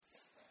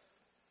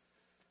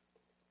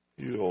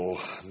You'll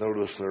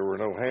notice there were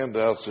no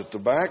handouts at the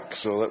back,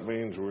 so that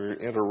means we're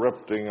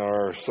interrupting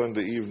our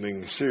Sunday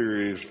evening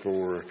series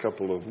for a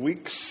couple of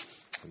weeks.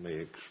 Let me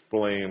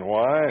explain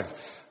why,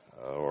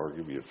 or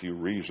give you a few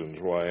reasons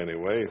why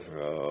anyway.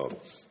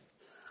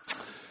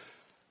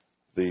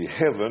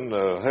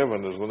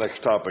 Heaven is the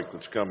next topic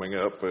that's coming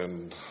up,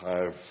 and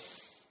I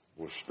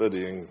was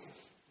studying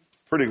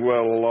pretty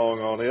well along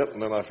on it,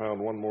 and then I found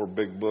one more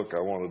big book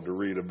I wanted to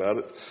read about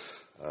it.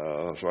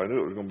 So I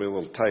knew it was going to be a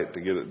little tight to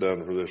get it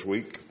done for this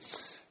week.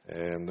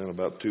 And then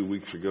about 2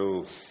 weeks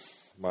ago,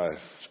 my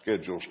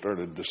schedule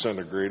started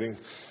disintegrating.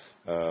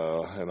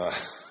 And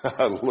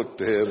I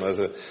looked ahead and I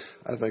said,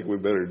 I think we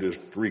better just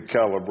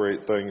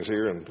recalibrate things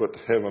here and put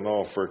heaven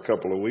off for a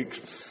couple of weeks.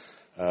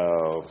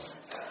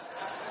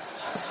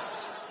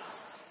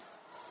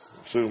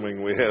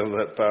 Assuming we have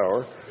that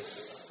power.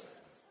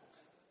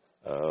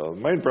 The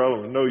main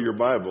problem is know your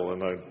Bible.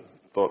 And I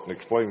thought in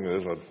explaining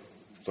this,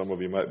 some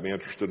of you might be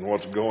interested in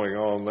what's going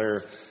on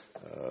there.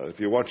 If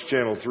you watch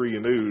Channel 3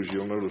 News,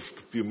 you'll notice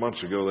a few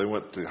months ago they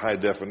went to high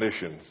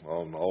definition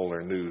on all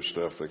their news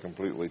stuff. They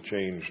completely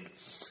changed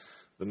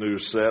the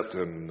news set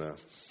and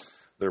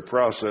their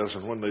process.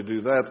 And when they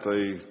do that,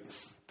 they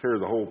tear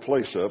the whole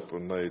place up.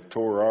 And they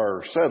tore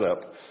our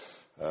setup.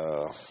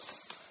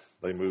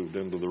 They moved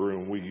into the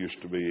room we used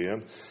to be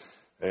in.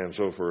 And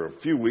so for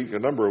a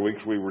number of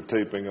weeks, we were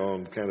taping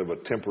on kind of a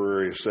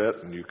temporary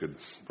set, and you could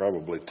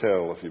probably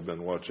tell if you've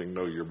been watching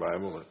Know Your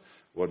Bible, it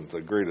wasn't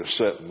the greatest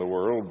set in the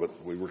world, but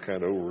we were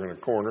kind of over in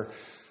a corner.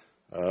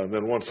 And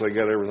then once they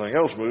got everything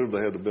else moved,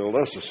 they had to build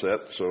us a set,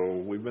 so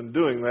we've been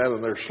doing that,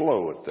 and they're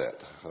slow at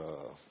that.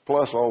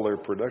 Plus, all their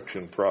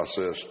production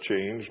process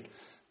changed,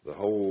 the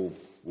whole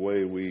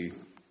way we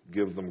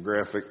give them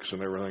graphics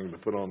and everything to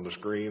put on the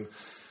screen.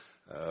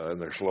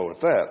 And they're slow at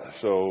that.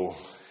 So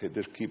it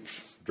just keeps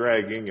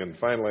dragging, and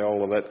finally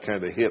all of that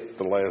kind of hit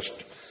the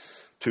last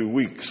 2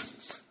 weeks.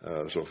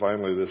 So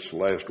finally this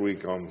last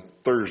week on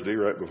Thursday,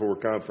 right before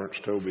conference,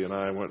 Toby and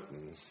I went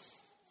and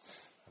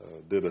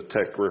did a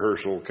tech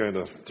rehearsal kind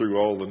of through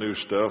all the new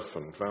stuff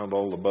and found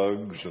all the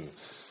bugs. And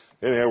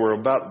anyhow, we're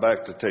about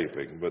back to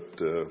taping, but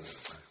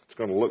it's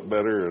going to look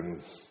better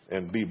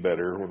and be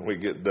better when we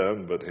get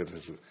done, but it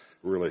has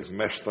really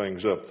messed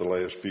things up the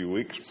last few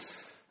weeks.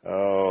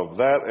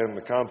 That and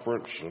the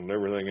conference and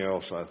everything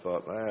else, I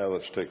thought,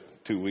 let's take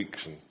 2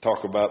 weeks and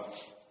talk about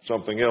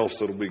something else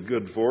that'll be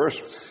good for us.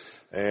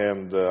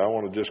 And I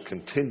want to just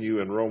continue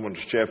in Romans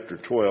chapter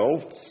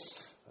 12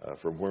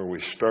 from where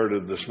we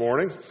started this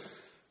morning.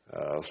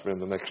 I'll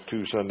spend the next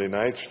 2 Sunday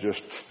nights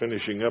just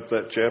finishing up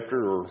that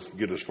chapter, or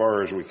get as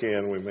far as we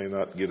can. We may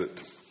not get it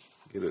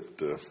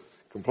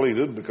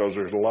completed because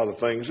there's a lot of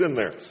things in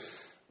there.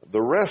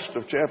 The rest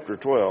of chapter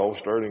 12,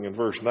 starting in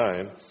verse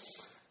 9,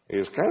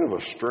 is kind of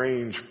a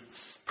strange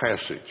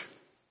passage.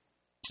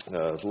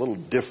 It's a little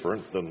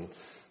different than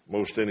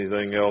most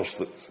anything else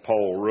that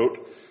Paul wrote.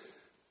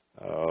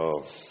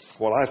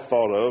 What I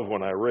thought of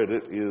when I read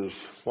it is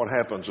what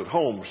happens at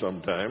home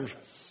sometimes.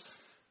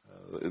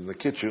 In the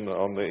kitchen,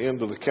 on the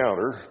end of the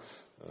counter,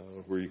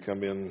 where you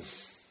come in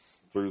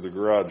through the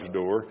garage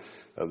door,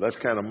 that's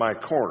kind of my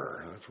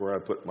corner. That's where I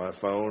put my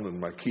phone and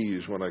my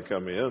keys when I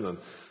come in, and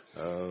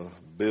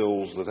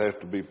bills that have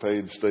to be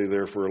paid stay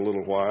there for a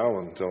little while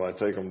until I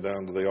take them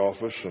down to the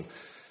office. And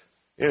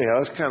anyhow,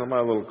 that's kind of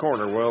my little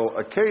corner. Well,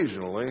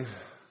 occasionally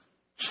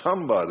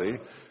somebody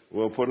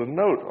will put a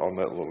note on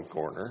that little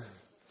corner,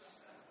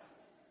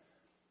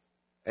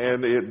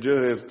 and it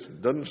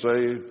doesn't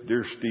say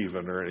Dear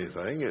Stephen or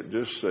anything. It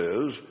just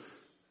says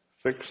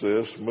fix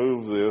this,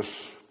 move this,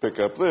 pick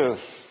up this,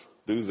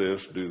 do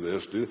this, do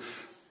this, do this.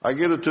 I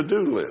get a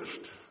to-do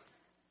list.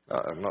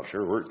 I'm not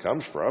sure where it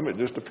comes from. It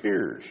just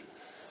appears.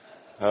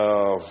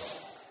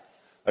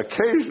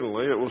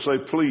 Occasionally it will say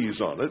please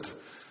on it,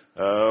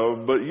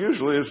 but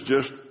usually it's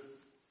just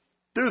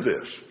do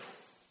this.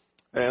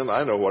 And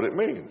I know what it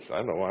means.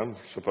 I know I'm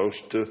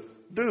supposed to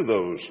do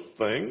those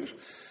things.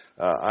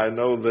 I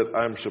know that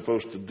I'm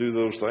supposed to do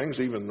those things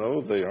even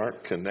though they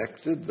aren't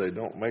connected. They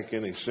don't make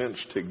any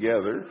sense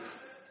together.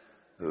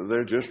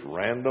 They're just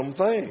random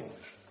things.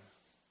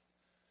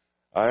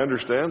 I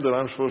understand that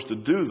I'm supposed to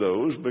do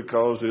those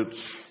because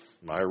it's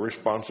my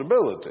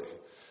responsibility.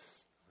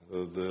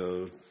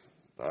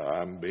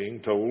 I'm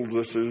being told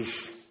this is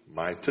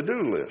my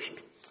to-do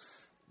list.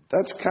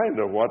 That's kind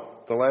of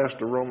what the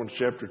last of Romans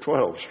chapter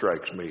 12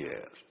 strikes me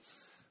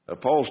as.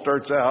 Paul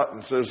starts out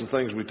and says the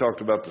things we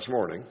talked about this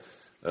morning.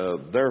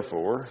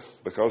 Therefore,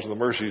 because of the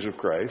mercies of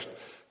Christ,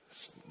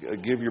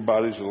 give your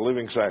bodies a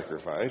living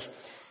sacrifice.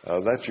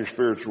 That's your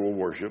spiritual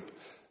worship.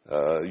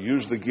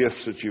 Use the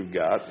gifts that you've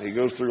got. He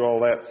goes through all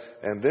that,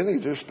 and then he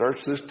just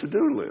starts this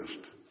to-do list.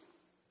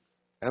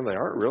 And they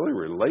aren't really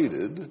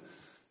related.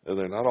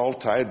 They're not all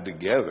tied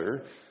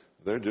together.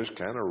 They're just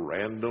kind of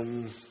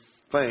random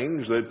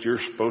things that you're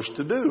supposed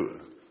to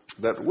do,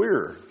 that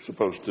we're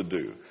supposed to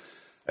do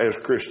as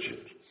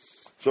Christians.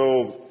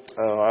 So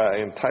I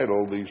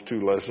entitled these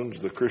 2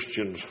 lessons, The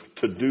Christian's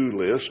To-Do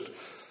List.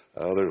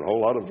 There's a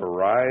whole lot of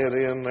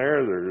variety in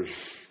there. There's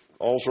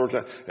all sorts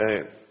of...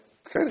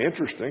 It's kind of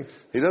interesting.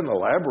 He doesn't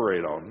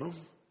elaborate on them.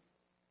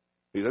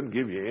 He doesn't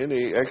give you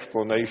any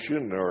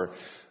explanation or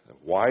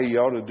why you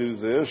ought to do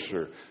this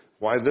or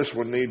why this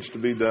one needs to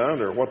be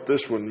done or what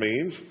this one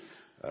means.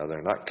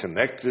 They're not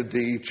connected to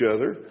each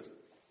other.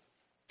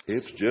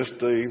 It's just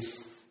a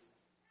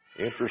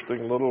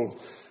interesting little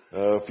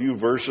few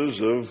verses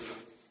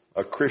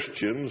of a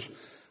Christian's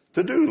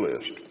to-do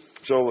list.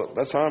 So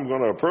that's how I'm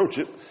going to approach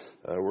it.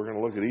 We're going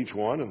to look at each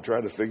one and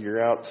try to figure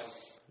out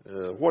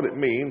what it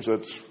means.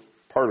 That's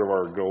part of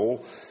our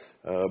goal.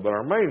 But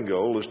our main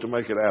goal is to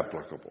make it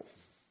applicable.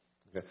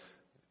 Okay?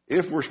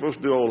 If we're supposed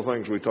to do all the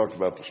things we talked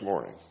about this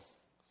morning,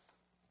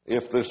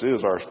 if this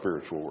is our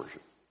spiritual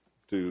worship,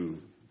 to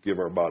give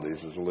our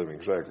bodies as a living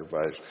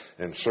sacrifice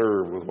and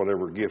serve with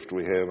whatever gift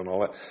we have and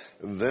all that,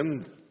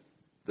 then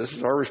this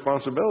is our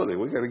responsibility.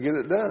 We've got to get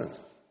it done.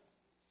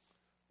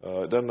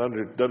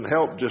 It doesn't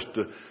help just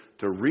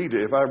to read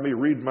it. If I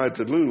read my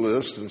to-do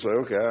list and say,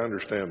 okay, I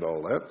understand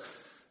all that,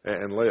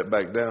 and lay it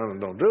back down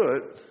and don't do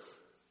it,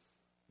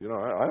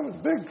 I'm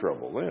in big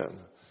trouble then.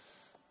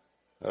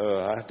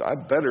 I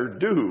better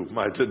do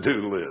my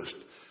to-do list.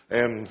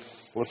 And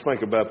let's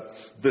think about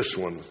this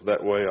one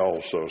that way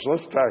also. So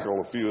let's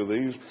tackle a few of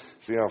these,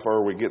 see how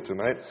far we get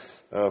tonight.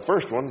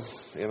 First one,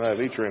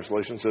 NIV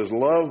translation says,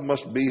 love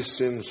must be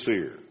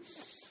sincere.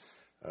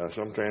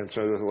 Some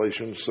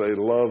translations say,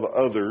 love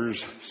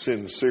others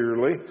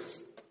sincerely.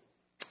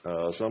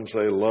 Some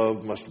say,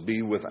 love must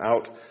be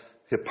without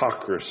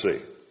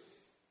hypocrisy.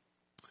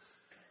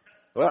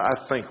 Well,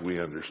 I think we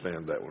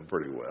understand that one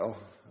pretty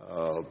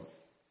well.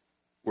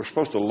 We're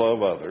supposed to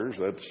love others.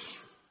 That's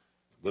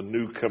the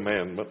new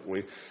commandment.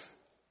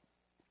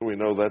 We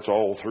know that's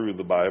all through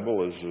the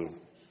Bible. As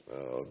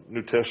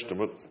New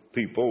Testament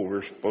people,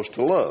 we're supposed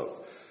to love.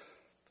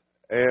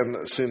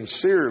 And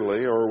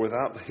sincerely or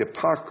without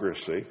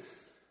hypocrisy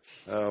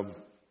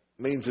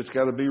means it's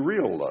got to be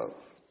real love.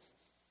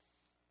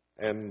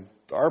 And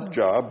our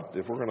job,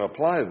 if we're going to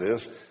apply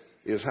this,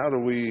 is how do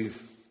we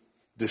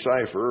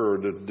decipher or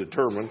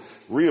determine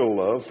real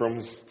love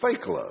from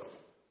fake love?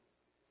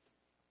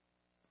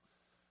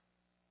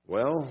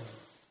 Well,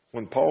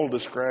 when Paul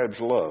describes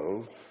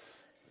love,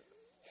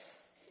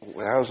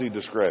 how does he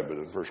describe it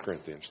in 1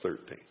 Corinthians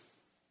 13?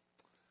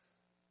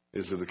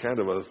 Is it a kind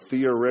of a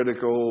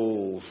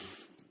theoretical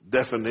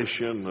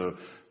definition,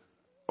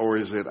 or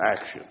is it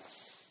action?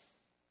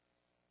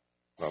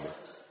 Well,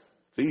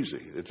 it's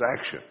easy. It's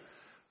action.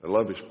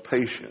 Love is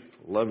patient.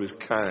 Love is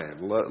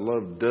kind.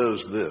 Love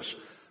does this.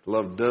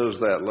 Love does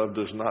that. Love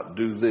does not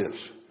do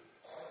this.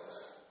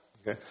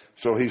 Okay?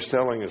 So he's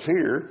telling us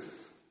here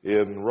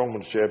in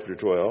Romans chapter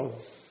 12,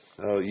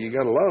 you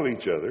got to love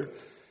each other,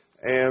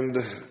 and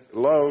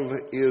love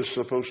is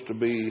supposed to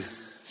be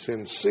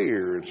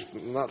sincere. It's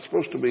not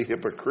supposed to be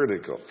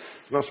hypocritical.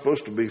 It's not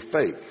supposed to be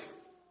fake.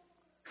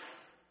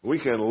 We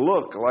can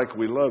look like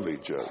we love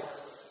each other.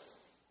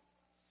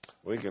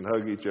 We can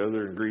hug each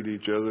other and greet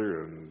each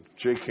other and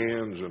shake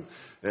hands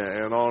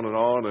and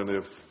on. And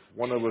if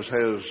one of us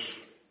has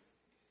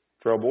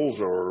troubles,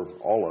 or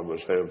all of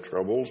us have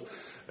troubles,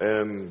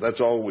 and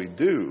that's all we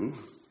do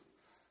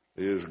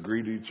is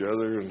greet each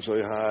other and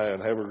say hi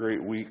and have a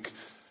great week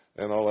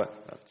and all that,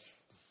 that's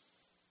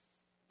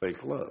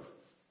fake love.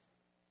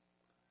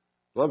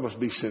 Love must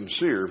be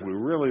sincere. If we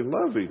really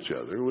love each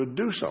other, we'll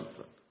do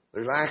something.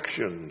 There's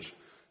actions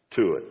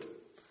to it.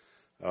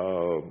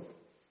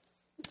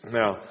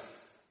 Now,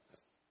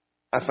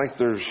 I think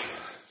there's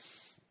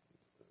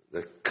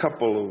a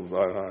couple of,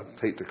 I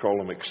hate to call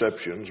them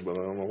exceptions, but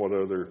I don't know what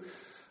other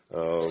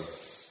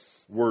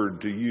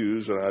word to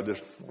use. And I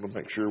just want to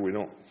make sure we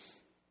don't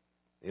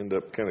end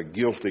up kind of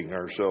guilting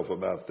ourselves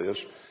about this.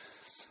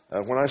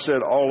 When I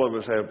said all of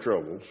us have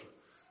troubles,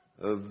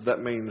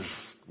 that means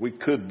we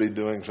could be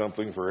doing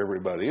something for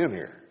everybody in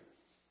here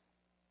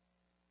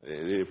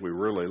if we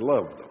really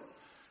love them.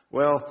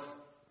 Well,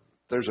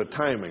 there's a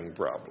timing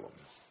problem.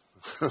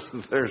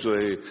 There's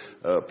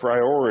a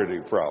priority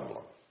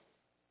problem.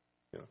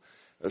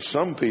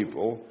 Some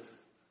people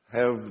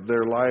have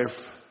their life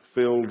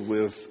filled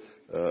with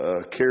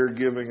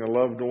caregiving a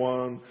loved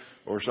one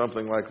or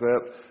something like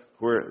that,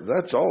 where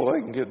that's all they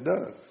can get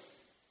done.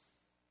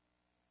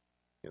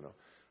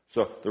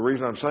 So the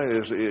reason I'm saying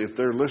is, if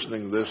they're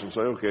listening to this and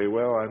say, okay,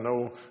 well, I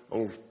know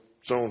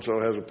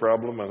so-and-so has a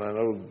problem and I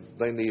know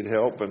they need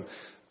help and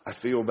I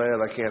feel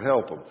bad I can't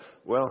help them.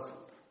 Well,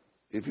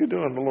 if you're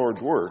doing the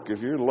Lord's work, if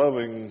you're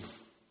loving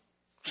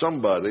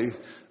somebody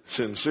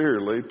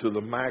sincerely to the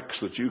max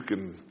that you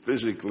can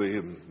physically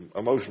and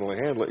emotionally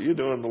handle it, you're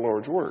doing the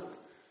Lord's work.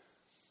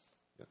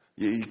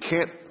 You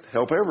can't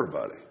help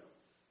everybody.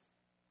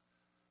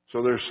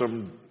 So there's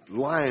some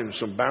lines,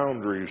 some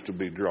boundaries to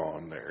be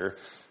drawn there.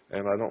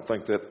 And I don't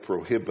think that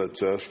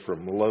prohibits us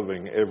from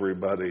loving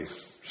everybody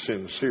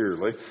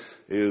sincerely,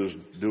 is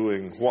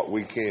doing what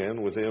we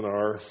can within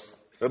our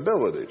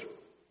abilities.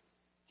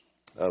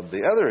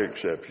 The other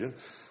exception,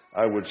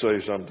 I would say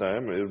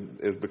sometimes,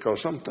 is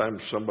because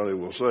sometimes somebody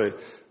will say,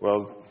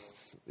 well,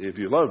 if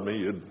you loved me,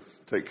 you'd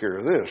take care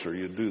of this, or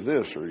you'd do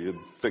this, or you'd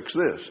fix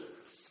this.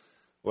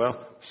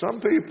 Well, some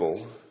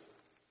people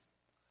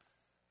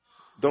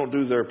don't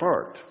do their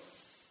part.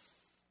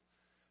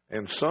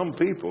 And some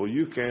people,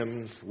 you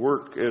can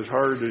work as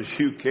hard as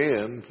you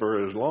can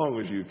for as long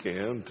as you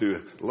can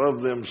to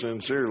love them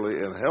sincerely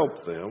and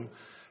help them,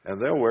 and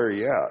they'll wear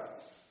you out.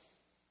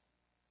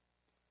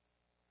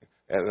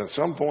 And at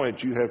some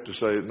point, you have to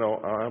say, no,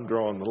 I'm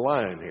drawing the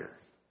line here.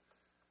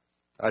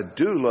 I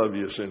do love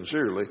you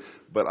sincerely,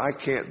 but I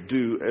can't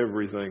do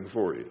everything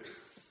for you.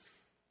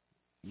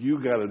 You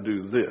got to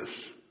do this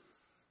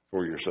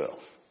for yourself.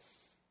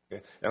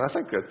 Okay? And I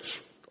think that's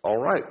all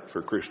right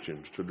for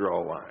Christians to draw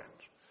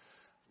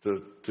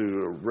lines,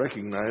 to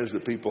recognize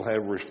that people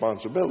have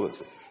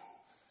responsibilities.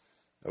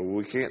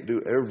 We can't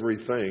do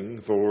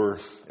everything for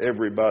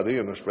everybody,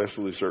 and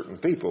especially certain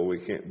people we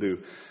can't do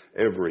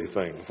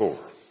everything for.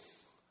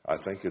 I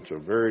think it's a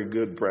very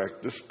good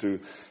practice to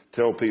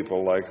tell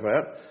people like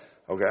that,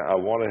 okay, I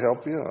want to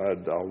help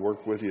you, I'll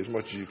work with you as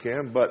much as you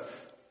can, but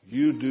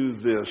you do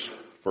this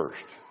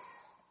first.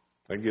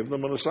 And give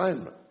them an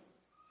assignment.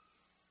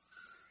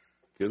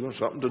 Give them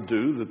something to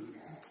do that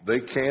they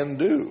can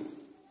do.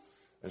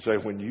 And say,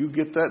 when you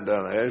get that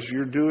done, as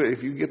you're doing,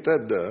 if you get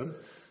that done,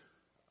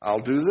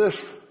 I'll do this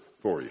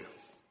for you.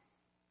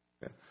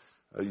 Okay?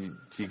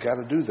 You got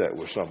to do that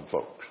with some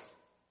folks.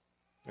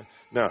 Okay?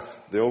 Now,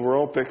 the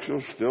overall picture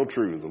is still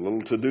true. The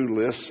little to-do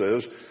list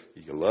says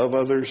you love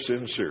others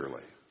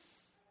sincerely.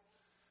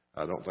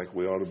 I don't think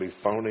we ought to be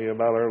phony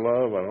about our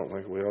love. I don't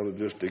think we ought to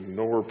just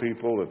ignore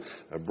people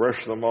and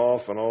brush them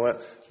off and all that.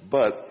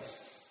 But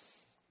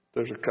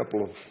there's a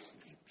couple of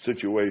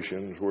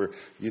situations where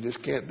you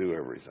just can't do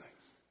everything.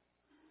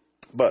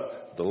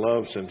 But the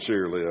love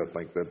sincerely, I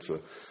think that's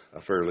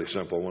a fairly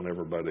simple one.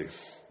 Everybody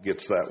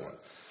gets that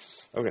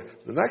one. Okay,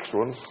 the next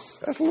one,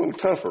 that's a little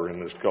tougher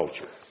in this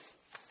culture.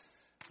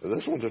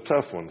 This one's a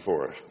tough one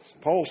for us.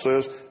 Paul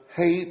says,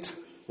 hate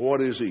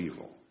what is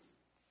evil.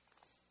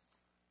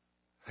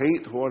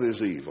 Hate what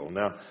is evil.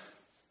 Now,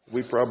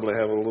 we probably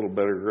have a little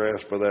better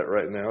grasp of that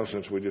right now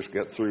since we just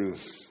got through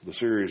the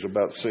series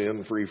about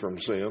sin, free from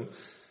sin,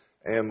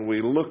 and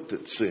we looked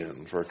at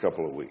sin for a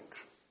couple of weeks.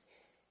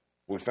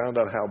 We found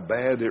out how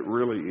bad it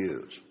really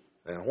is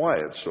and why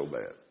it's so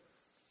bad.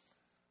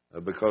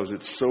 Because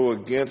it's so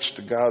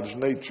against God's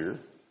nature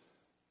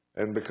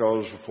and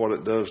because of what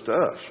it does to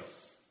us.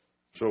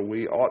 So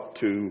we ought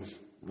to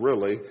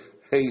really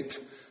hate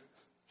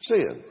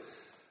sin.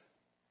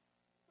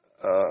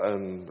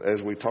 And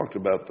as we talked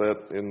about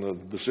that in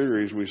the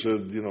series, we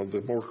said, you know,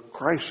 the more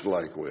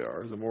Christ-like we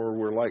are, the more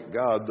we're like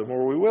God, the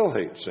more we will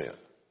hate sin.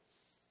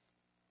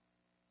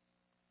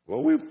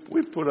 Well,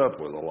 we've put up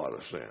with a lot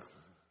of sin.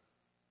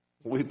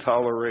 We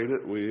tolerate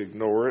it, we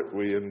ignore it,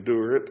 we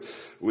endure it,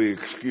 we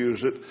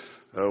excuse it.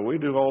 We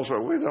do all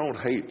sorts. We don't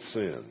hate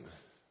sin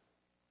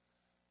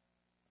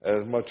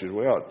as much as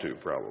we ought to,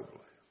 probably.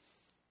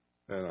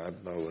 And I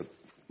know that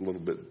a little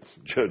bit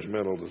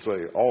judgmental to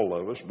say all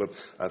of us, but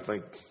I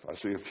think I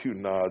see a few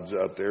nods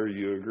out there.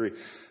 You agree.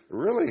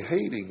 Really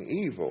hating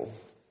evil,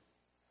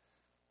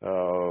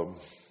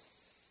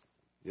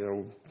 you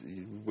know,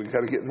 we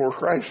got to get more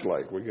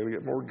Christ-like. We got to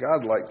get more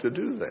God-like to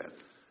do that.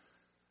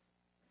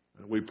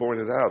 We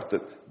pointed out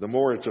that the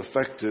more it's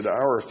affected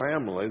our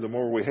family, the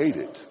more we hate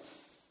it.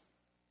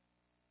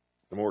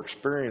 The more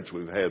experience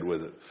we've had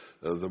with it,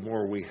 the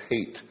more we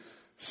hate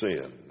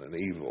sin and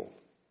evil.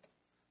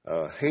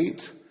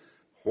 Hate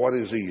what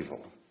is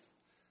evil.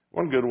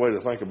 One good way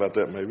to think about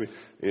that maybe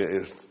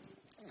is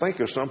think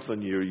of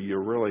something you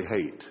really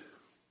hate.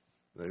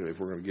 If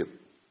we're going to get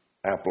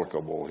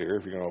applicable here,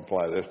 if you're going to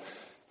apply this,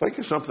 think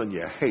of something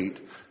you hate,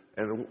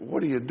 and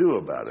what do you do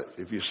about it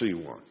if you see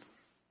one?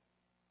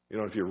 You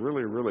know, if you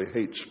really, really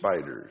hate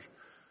spiders,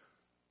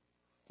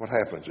 what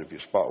happens if you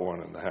spot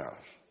one in the house?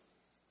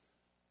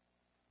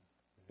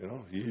 You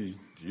know,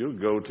 you'll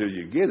go till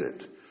you get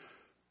it.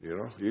 You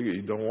know,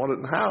 you don't want it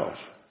in the house.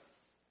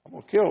 I'm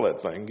going to kill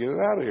that thing, get it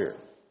out of here.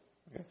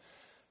 Okay?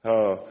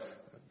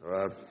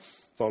 I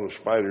thought of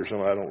spiders.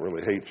 I don't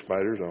really hate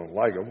spiders. I don't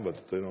like them, but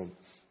they don't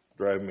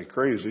drive me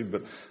crazy.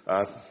 But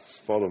I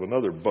thought of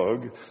another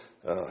bug,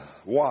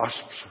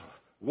 wasps.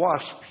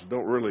 Wasps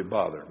don't really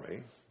bother me,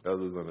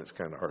 other than it's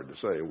kind of hard to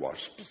say,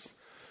 wasps.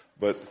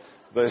 But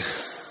they...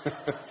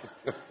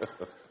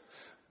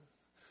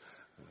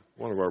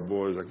 One of our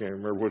boys, I can't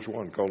remember which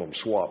one, called them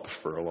swaps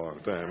for a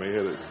long time. He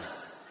had it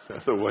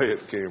the way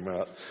it came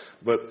out.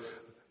 But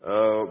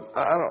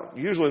I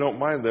usually don't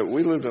mind that.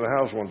 We lived in a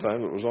house one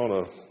time that was on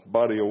a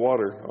body of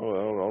water,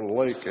 on a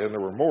lake, and there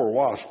were more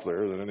wasps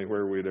there than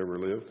anywhere we'd ever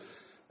lived.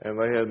 And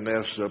they had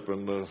nests up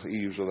in the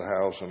eaves of the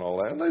house and all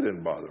that, and they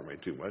didn't bother me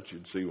too much.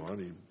 You'd see one,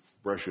 you'd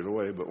brush it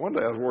away. But one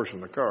day I was washing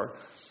the car,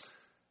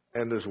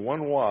 and this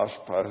one wasp,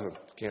 I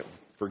can't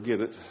forget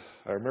it,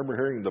 I remember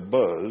hearing the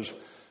buzz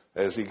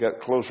as he got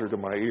closer to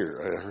my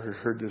ear.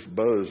 I heard this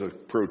buzz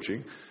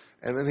approaching,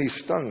 and then he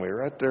stung me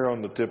right there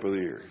on the tip of the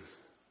ear.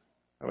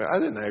 I mean, I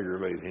didn't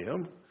aggravate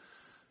him.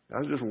 I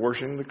was just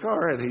washing the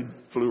car, and he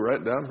flew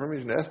right down from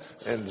his nest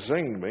and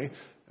zinged me,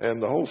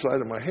 and the whole side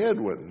of my head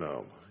went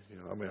numb. You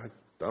know, I mean, I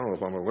don't know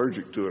if I'm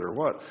allergic to it or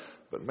what,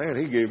 but man,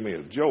 he gave me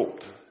a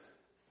jolt.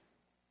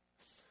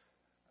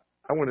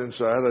 I went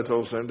inside. I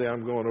told Cindy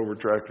I'm going over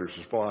to Tractor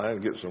Supply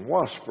and get some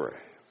wasp spray.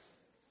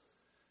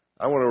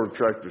 I went over to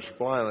Tractor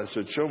Supply and I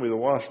said, show me the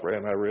wasp spray.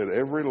 And I read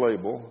every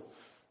label,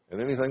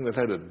 and anything that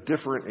had a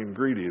different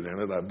ingredient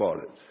in it, I bought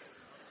it.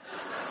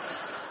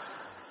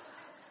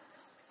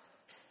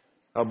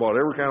 I bought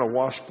every kind of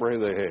wasp spray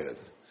they had.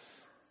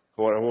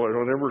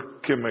 Whatever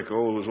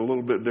chemical was a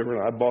little bit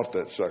different, I bought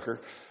that sucker.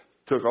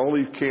 Took all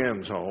these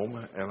cans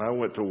home, and I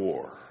went to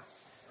war.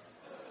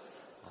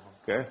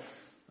 Okay?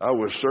 I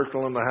was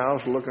circling the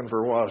house looking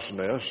for wasp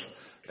nests,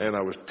 and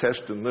I was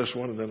testing this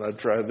one, and then I'd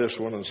try this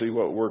one and see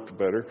what worked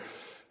better.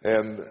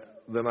 And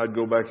then I'd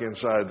go back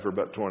inside for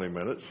about 20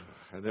 minutes,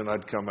 and then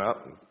I'd come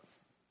out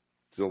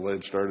until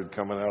they'd started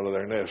coming out of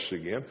their nests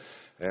again,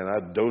 and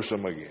I'd dose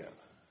them again.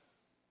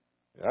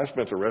 I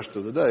spent the rest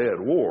of the day at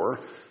war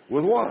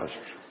with wasps.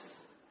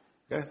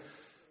 Okay?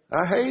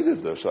 I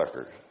hated the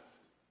suckers.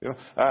 You know,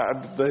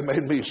 they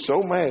made me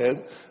so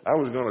mad, I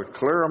was going to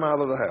clear them out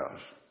of the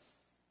house.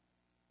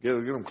 Get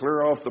them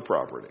clear off the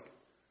property.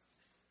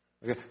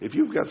 Okay? If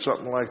you've got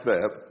something like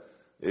that,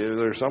 if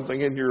there's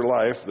something in your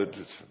life that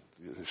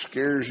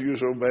scares you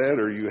so bad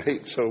or you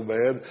hate so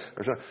bad,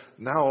 or something,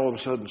 now all of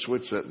a sudden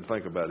switch that and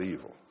think about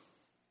evil.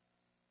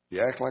 Do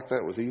you act like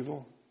that with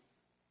evil?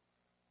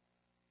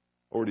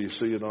 Or do you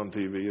see it on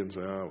TV and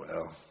say, oh,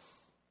 well,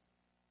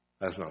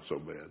 that's not so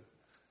bad?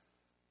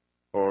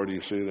 Or do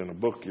you see it in a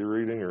book you're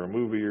reading or a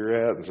movie you're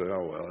at and say,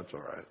 oh, well, that's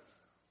all right?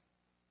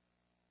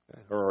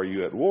 Okay. Or are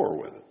you at war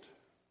with it?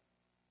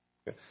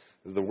 Okay.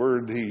 The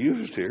word he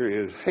used here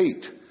is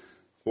hate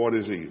what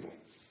is evil.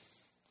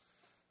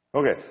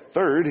 Okay,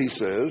 third, he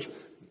says,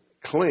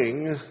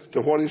 cling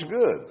to what is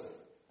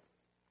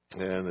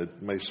good. And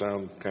it may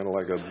sound kind of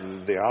like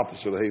the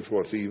opposite of hate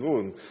what's evil,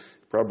 and it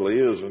probably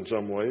is in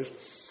some ways.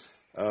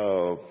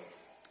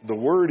 The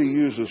word he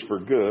uses for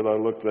good, I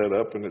looked that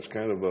up, and it's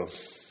kind of a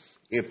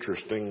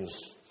interesting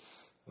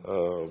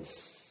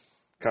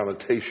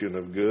connotation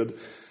of good.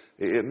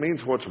 It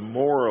means what's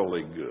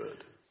morally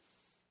good.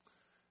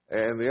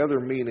 And the other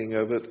meaning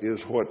of it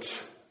is what's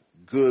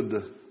good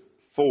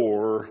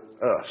for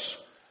us.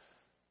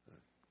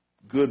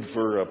 Good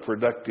for a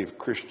productive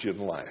Christian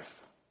life.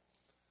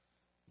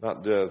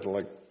 Not just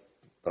like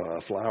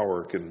a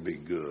flower can be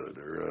good,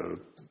 or a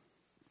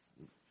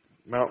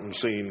mountain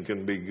scene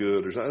can be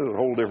good, or something. It's a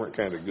whole different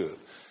kind of good.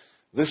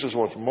 This is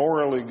what's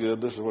morally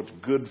good. This is what's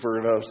good for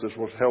us. This is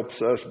what helps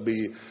us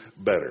be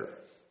better.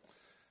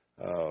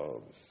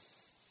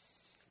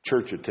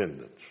 Church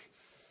attendance,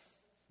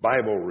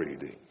 Bible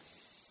reading,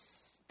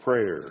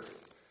 prayer,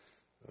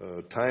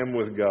 time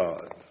with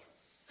God,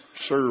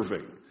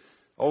 serving.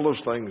 All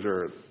those things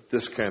are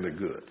this kind of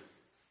good.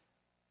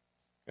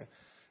 Okay?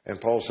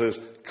 And Paul says,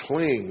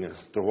 cling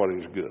to what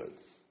is good.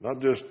 Not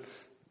just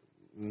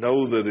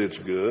know that it's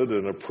good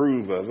and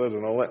approve of it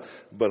and all that,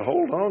 but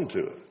hold on to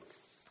it.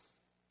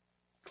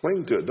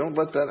 Cling to it. Don't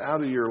let that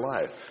out of your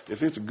life.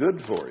 If it's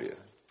good for you.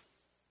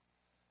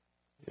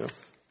 You know,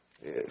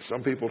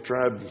 some people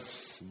tried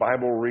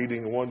Bible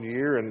reading one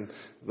year and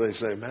they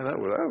say, man, that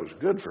was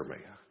good for me.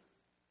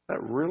 That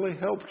really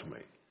helped me.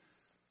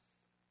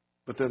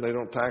 But then they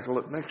don't tackle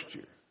it next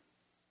year.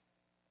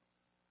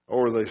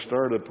 Or they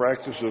start a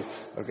practice of,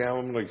 okay,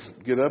 I'm going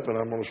to get up and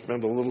I'm going to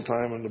spend a little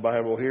time in the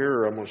Bible here,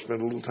 or I'm going to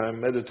spend a little time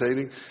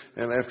meditating.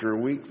 And after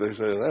a week, they say,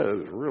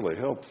 that is really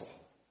helpful.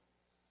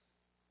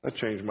 That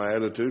changed my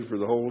attitude for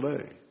the whole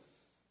day.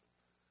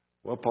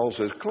 Well, Paul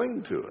says,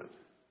 cling to it.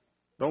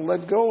 Don't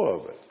let go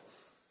of it.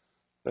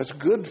 That's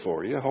good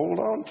for you. Hold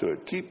on to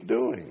it. Keep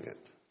doing it.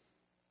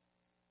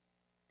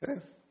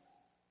 Okay?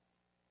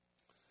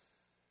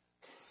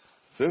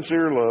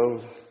 Sincere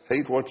love,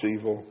 hate what's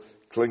evil,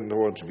 cling to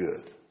what's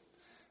good.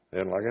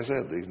 And like I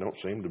said, these don't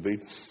seem to be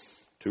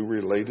too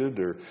related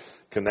or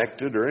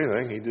connected or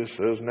anything. He just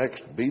says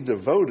next, be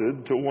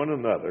devoted to one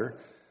another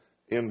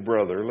in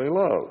brotherly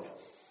love.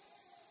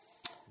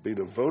 Be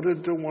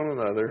devoted to one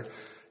another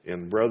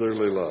in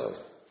brotherly love.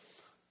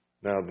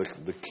 Now,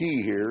 the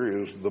key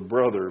here is the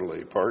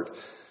brotherly part.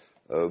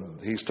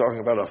 He's talking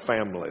about a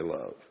family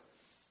love.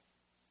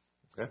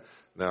 Okay?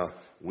 Now,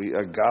 we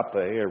agape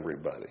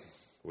everybody.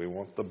 We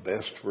want the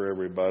best for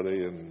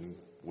everybody, and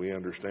we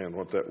understand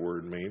what that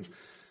word means.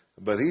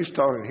 But he's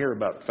talking here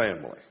about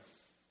family.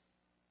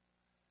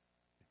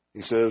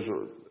 He says,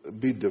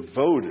 be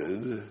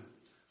devoted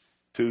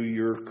to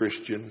your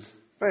Christian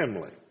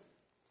family.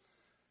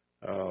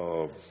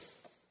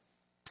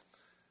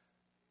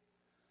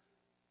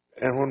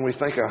 And when we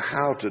think of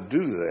how to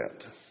do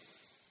that,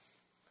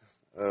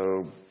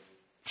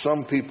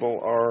 some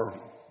people are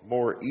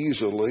more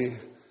easily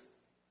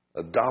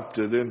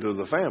adopted into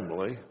the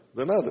family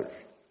than others.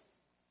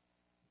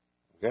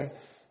 Okay?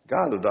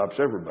 God adopts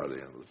everybody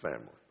into the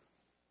family.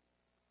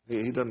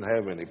 He doesn't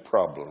have any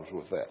problems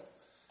with that.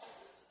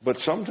 But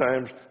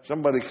sometimes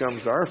somebody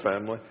comes to our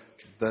family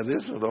that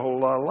isn't a whole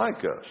lot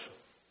like us.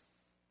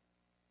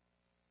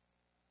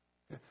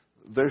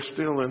 They're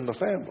still in the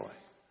family.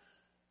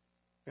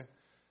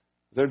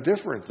 They're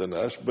different than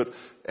us,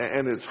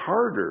 and it's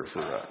harder for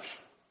us.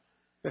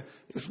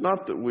 It's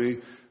not that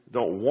we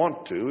don't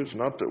want to. It's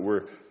not that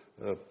we're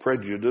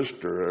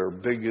prejudiced or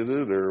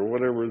bigoted or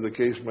whatever the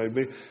case may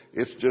be.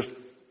 It's just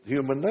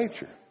human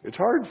nature. It's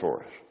hard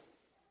for us.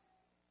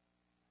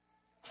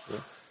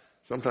 Yeah.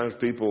 Sometimes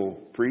people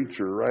preach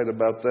or write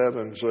about that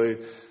and say,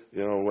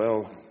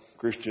 well,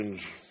 Christians,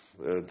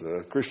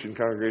 a Christian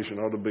congregation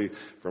ought to be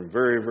from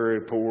very,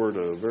 very poor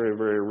to very,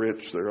 very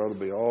rich. There ought to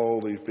be all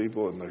these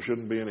people and there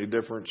shouldn't be any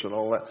difference and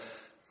all that.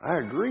 I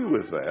agree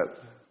with that,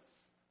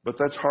 but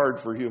that's hard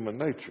for human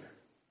nature.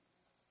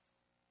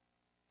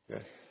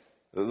 Okay?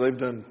 They've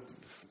done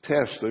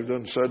tests, they've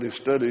done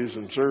studies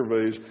and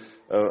surveys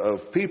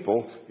of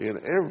people in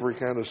every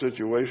kind of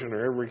situation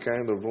or every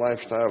kind of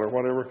lifestyle or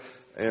whatever,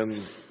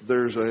 and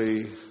there's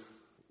a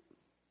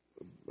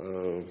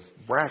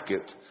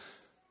bracket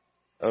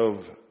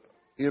of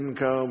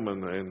income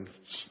and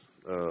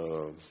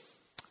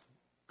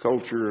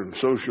culture and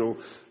social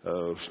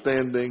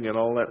standing and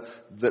all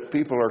that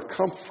people are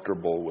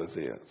comfortable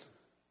within.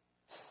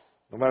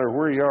 No matter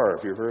where you are,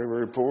 if you're very,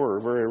 very poor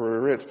or very, very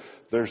rich,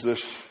 there's this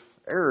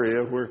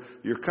area where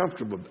you're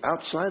comfortable.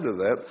 Outside of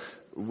that,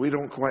 we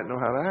don't quite know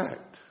how to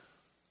act.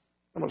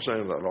 I'm not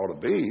saying that ought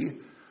to be.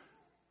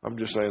 I'm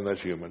just saying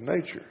that's human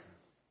nature.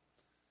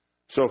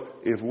 So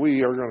if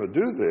we are going to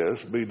do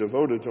this, be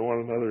devoted to one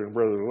another in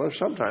brotherly love,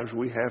 sometimes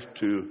we have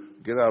to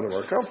get out of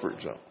our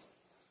comfort zone.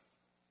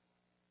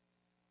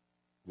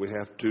 We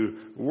have to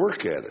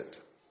work at it.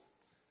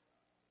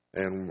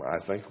 And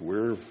I think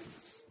we're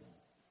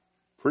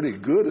pretty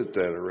good at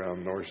that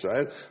around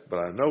Northside, but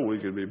I know we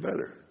could be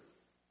better.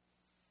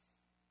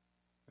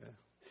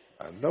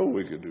 I know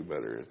we could do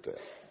better at that.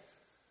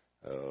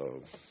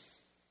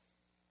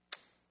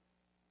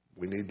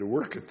 We need to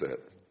work at that.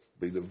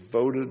 Be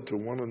devoted to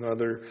one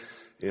another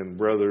in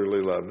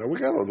brotherly love. Now, we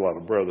got a lot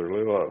of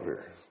brotherly love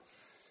here.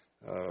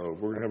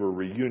 We're going to have a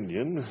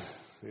reunion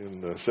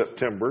in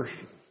September.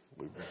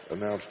 We've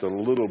announced a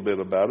little bit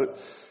about it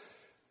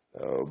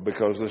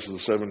because this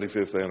is the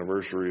 75th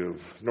anniversary of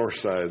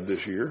Northside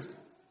this year.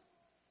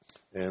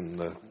 And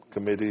the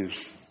committee's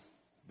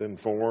been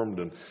formed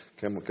and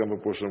come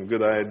up with some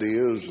good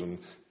ideas and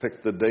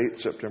pick the date,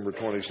 September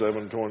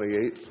 27,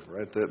 28.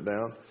 Write that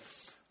down.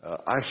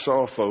 I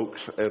saw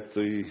folks at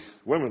the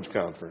women's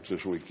conference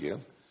this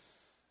weekend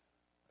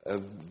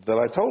that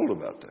I told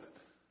about that.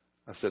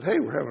 I said, hey,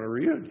 we're having a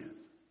reunion.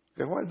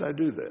 Okay, why did I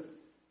do that?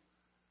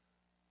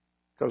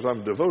 Because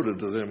I'm devoted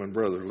to them in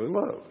brotherly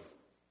love.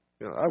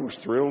 I was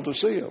thrilled to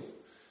see them.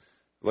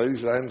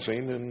 Ladies I hadn't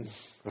seen in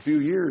a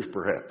few years,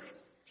 perhaps.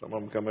 Some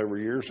of them come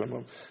every year. Some of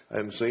them I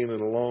hadn't seen in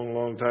a long,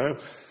 long time.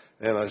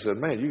 And I said,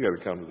 man, you got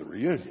to come to the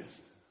reunion.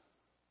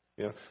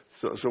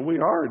 So we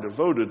are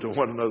devoted to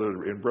one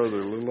another in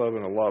brotherly love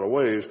in a lot of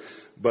ways.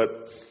 But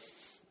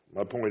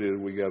my point is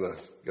we got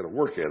to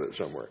work at it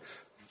somewhere,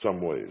 some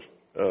ways.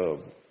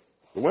 The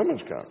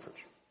women's conference,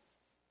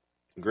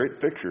 a great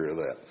picture of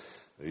that.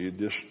 You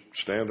just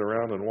stand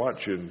around and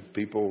watch and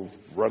people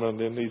running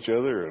into each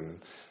other and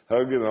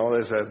hugging and all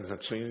this.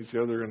 Haven't seen each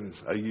other in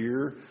a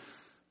year.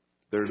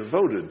 They're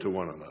devoted to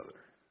one another.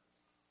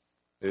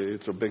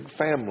 It's a big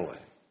family.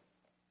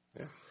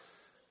 Yeah.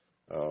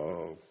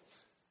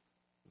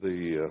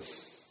 The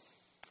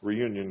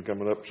reunion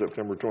coming up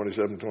September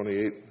 27,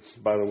 28.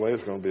 By the way,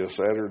 it's going to be a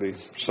Saturday,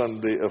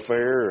 Sunday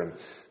affair and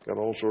got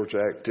all sorts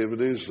of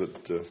activities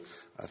that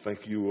I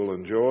think you will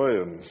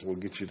enjoy, and we'll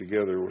get you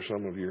together with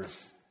some of your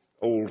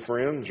old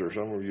friends or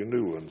some of your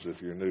new ones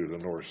if you're new to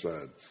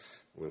Northside.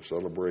 We'll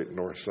celebrate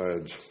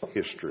Northside's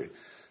history.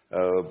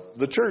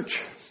 The church,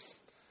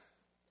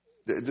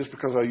 just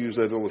because I use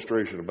that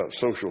illustration about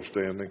social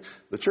standing,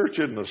 the church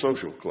isn't a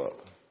social club.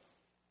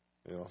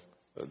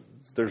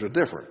 There's a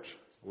difference.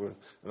 And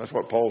that's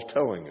what Paul's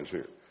telling us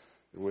here.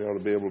 We ought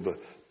to be able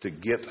to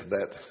get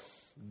that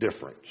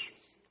difference.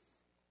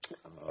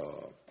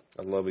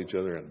 I love each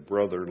other in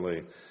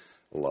brotherly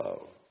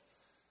love.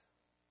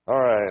 All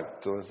right,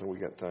 so we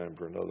got time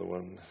for another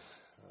one.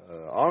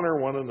 Honor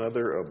one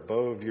another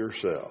above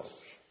yourselves.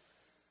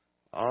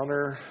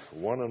 Honor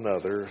one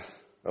another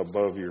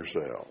above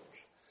yourselves.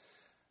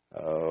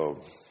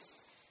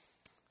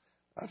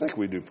 I think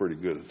we do pretty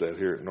good at that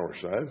here at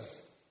Northside.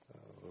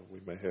 We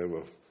may have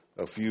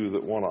a few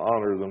that want to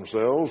honor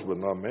themselves, but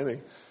not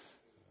many.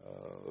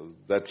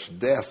 That's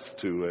death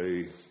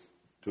to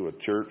a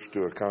church,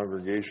 to a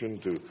congregation,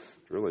 to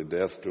really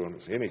death to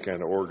any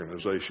kind of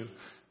organization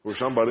where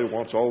somebody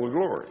wants all the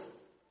glory,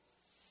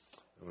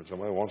 when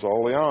somebody wants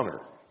all the honor,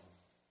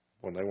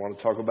 when they want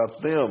to talk about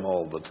them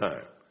all the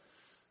time.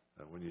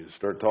 And when you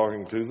start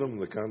talking to them,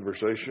 the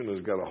conversation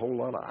has got a whole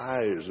lot of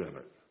I's in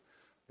it.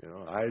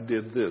 I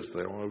did this.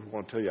 They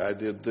want to tell you, I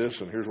did this,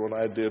 and here's what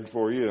I did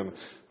for you, and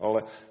all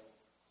that.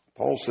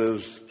 Paul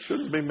says,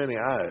 shouldn't be many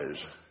I's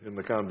in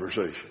the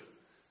conversation.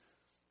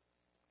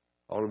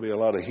 Ought to be a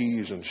lot of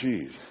he's and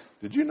she's.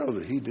 Did you know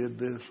that he did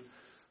this?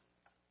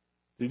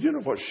 Did you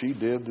know what she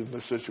did in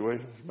this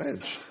situation?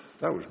 Man,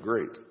 that was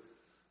great.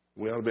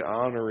 We ought to be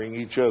honoring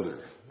each other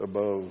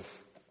above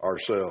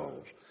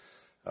ourselves.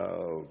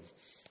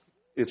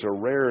 It's a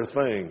rare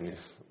thing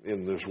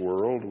in this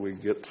world. We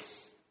get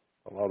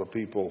a lot of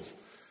people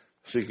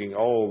seeking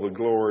all the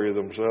glory of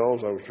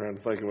themselves. I was trying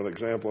to think of an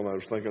example, and I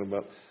was thinking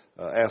about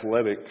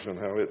athletics and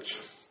how it's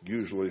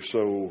usually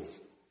so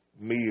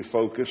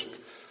me-focused.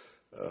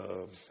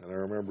 And I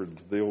remembered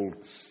the old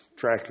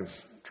track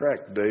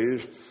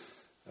days.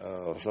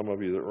 Some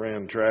of you that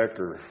ran track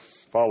or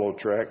follow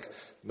track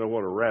know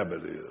what a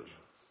rabbit is.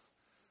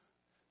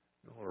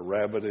 You know what a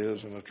rabbit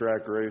is in a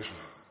track race?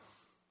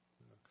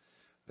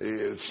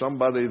 It's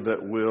somebody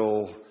that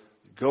will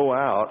go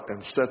out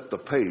and set the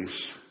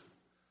pace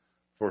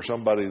for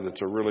somebody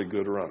that's a really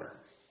good runner.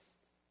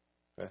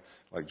 Okay?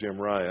 Like Jim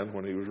Ryan,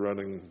 when he was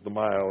running the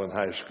mile in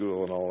high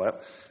school and all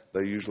that,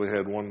 they usually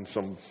had one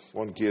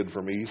kid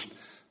from East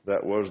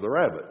that was the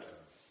rabbit.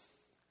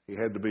 He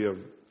had to be a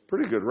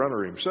pretty good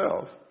runner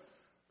himself,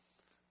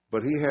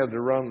 but he had to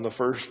run the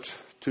first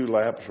 2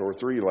 laps or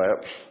 3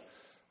 laps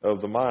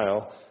of the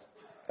mile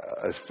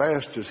as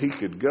fast as he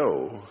could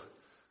go,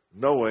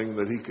 knowing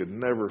that he could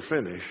never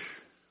finish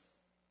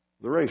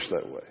the race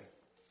that way.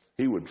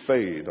 He would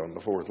fade on the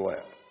 4th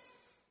lap.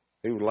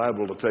 He was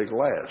liable to take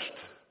last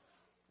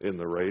in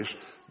the race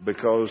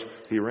because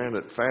he ran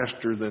it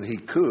faster than he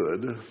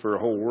could for a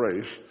whole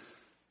race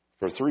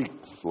for 3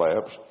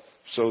 laps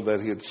so that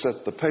he had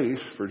set the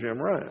pace for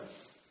Jim Ryan.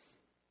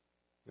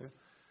 Yeah?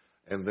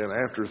 And then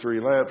after 3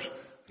 laps,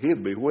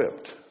 he'd be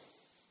whipped.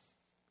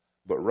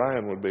 But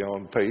Ryan would be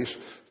on pace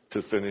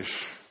to finish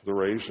the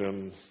race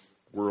in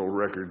world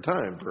record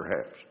time,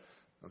 perhaps.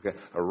 Okay,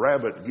 a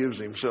rabbit gives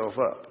himself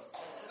up.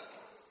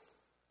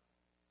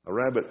 A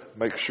rabbit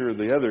makes sure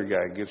the other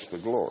guy gets the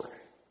glory.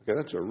 Okay,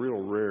 that's a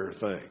real rare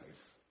thing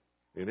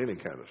in any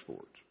kind of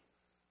sports.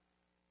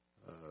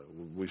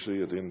 We see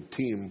it in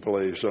team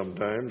play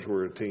sometimes,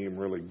 where a team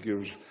really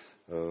gives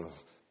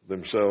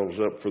themselves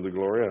up for the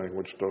glory. I think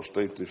Wichita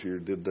State this year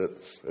did that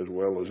as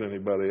well as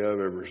anybody I've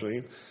ever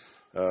seen.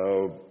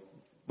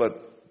 But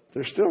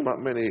there's still not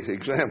many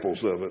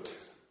examples of it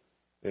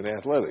in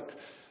athletics.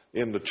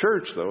 In the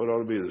church, though, it ought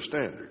to be the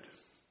standard.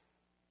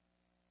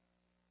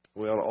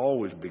 We ought to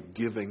always be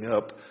giving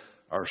up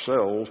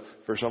ourselves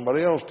for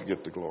somebody else to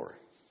get the glory.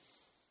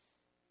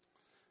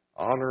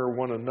 Honor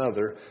one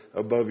another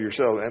above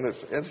yourself. And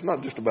it's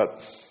not just about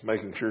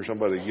making sure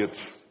somebody gets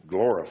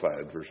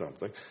glorified for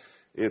something.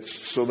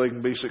 It's so they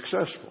can be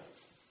successful.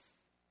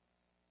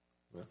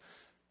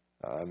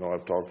 I know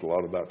I've talked a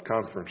lot about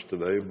conference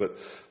today, but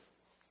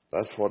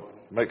that's what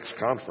makes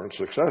conference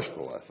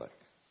successful, I think.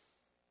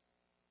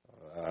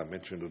 I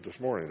mentioned it this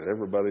morning, that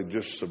everybody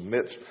just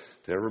submits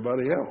to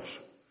everybody else.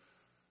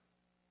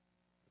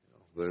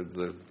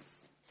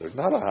 There's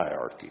not a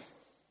hierarchy.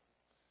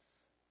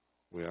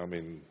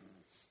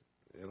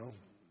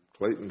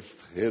 Clayton's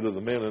head of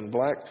the men in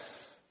black.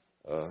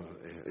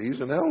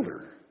 He's an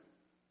elder.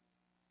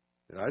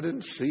 And I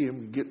didn't see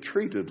him get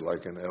treated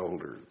like an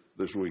elder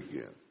this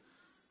weekend.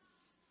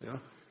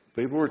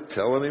 People were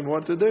telling him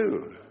what to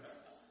do.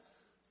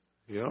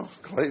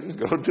 Clayton,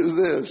 go do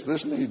this.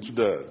 This needs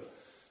done.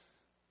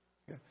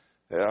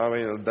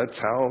 That's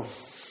how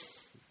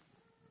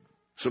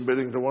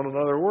submitting to one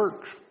another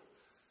works.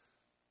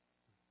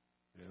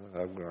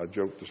 I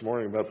joked this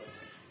morning about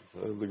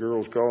the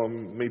girls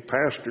calling me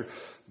pastor,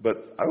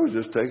 but I was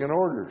just taking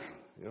orders.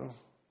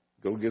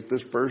 Go get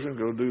this person,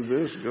 go do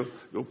this,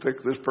 go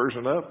pick this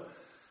person up.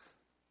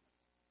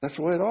 That's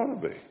the way it ought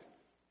to be.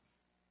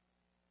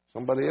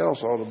 Somebody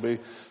else ought to be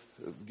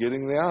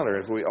getting the honor.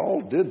 If we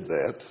all did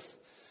that,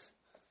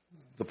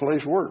 the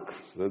place works.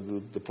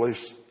 The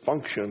place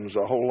functions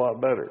a whole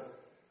lot better.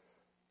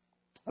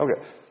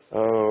 Okay.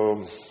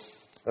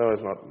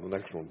 That's not, the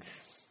next one's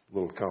a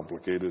little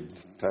complicated.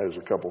 Ties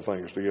a couple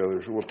things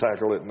together, so we'll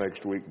tackle it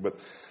next week. But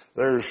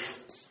there's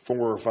 4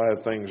 or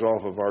 5 things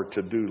off of our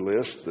to-do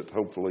list that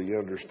hopefully you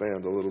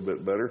understand a little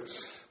bit better.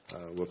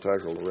 We'll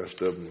tackle the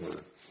rest of them, or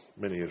as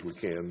many as we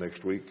can,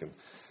 next week, and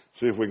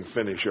see if we can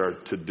finish our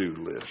to-do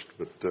list.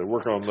 But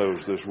work on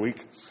those this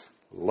week.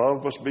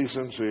 Love must be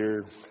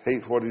sincere,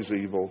 hate what is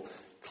evil,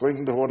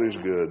 cling to what is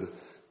good,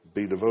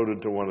 be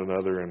devoted to one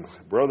another in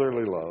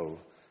brotherly love,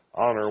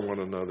 honor one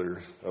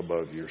another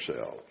above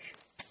yourselves.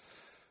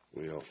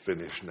 We'll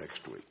finish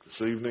next week.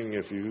 This evening,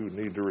 if you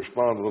need to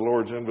respond to the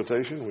Lord's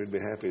invitation, we'd be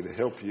happy to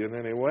help you in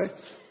any way.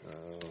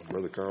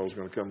 Brother Carl's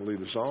going to come lead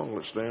a song.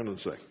 Let's stand and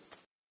sing.